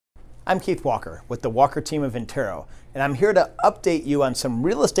I'm Keith Walker with the Walker team of Intero, and I'm here to update you on some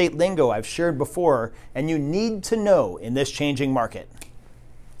real estate lingo I've shared before and you need to know in this changing market.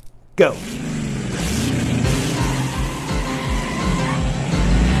 Go.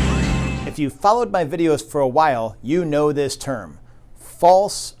 If you've followed my videos for a while, you know this term,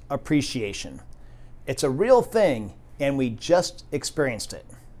 false appreciation. It's a real thing and we just experienced it.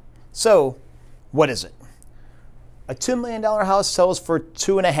 So, what is it? A $2 million house sells for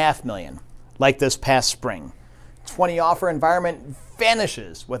 $2.5 million, like this past spring. 20 offer environment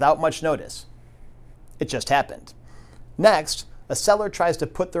vanishes without much notice. It just happened. Next, a seller tries to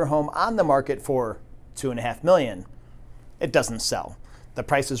put their home on the market for $2.5 million. It doesn't sell. The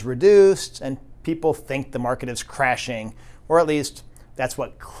price is reduced and people think the market is crashing, or at least that's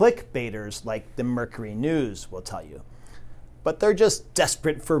what clickbaiters like the Mercury News will tell you. But they're just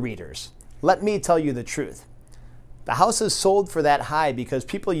desperate for readers. Let me tell you the truth. The house is sold for that high because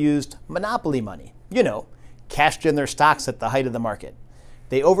people used monopoly money. You know, cashed in their stocks at the height of the market.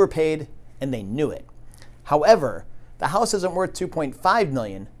 They overpaid and they knew it. However, the house isn't worth $2.5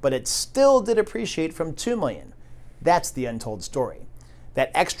 million, but it still did appreciate from $2 million. That's the untold story.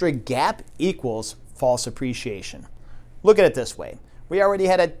 That extra gap equals false appreciation. Look at it this way. We already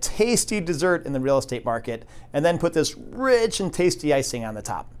had a tasty dessert in the real estate market and then put this rich and tasty icing on the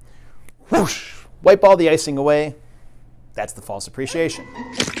top. Whoosh! Wipe all the icing away. That's the false appreciation.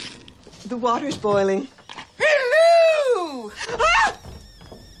 The water's boiling. Hello! Ah!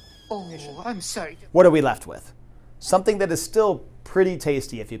 Oh, I'm sorry. What are we left with? Something that is still pretty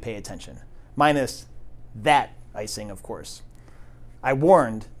tasty if you pay attention. Minus that icing, of course. I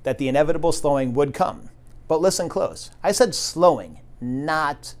warned that the inevitable slowing would come. But listen close. I said slowing,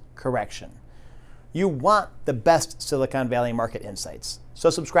 not correction. You want the best Silicon Valley market insights, so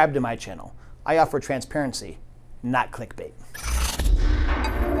subscribe to my channel. I offer transparency, not clickbait.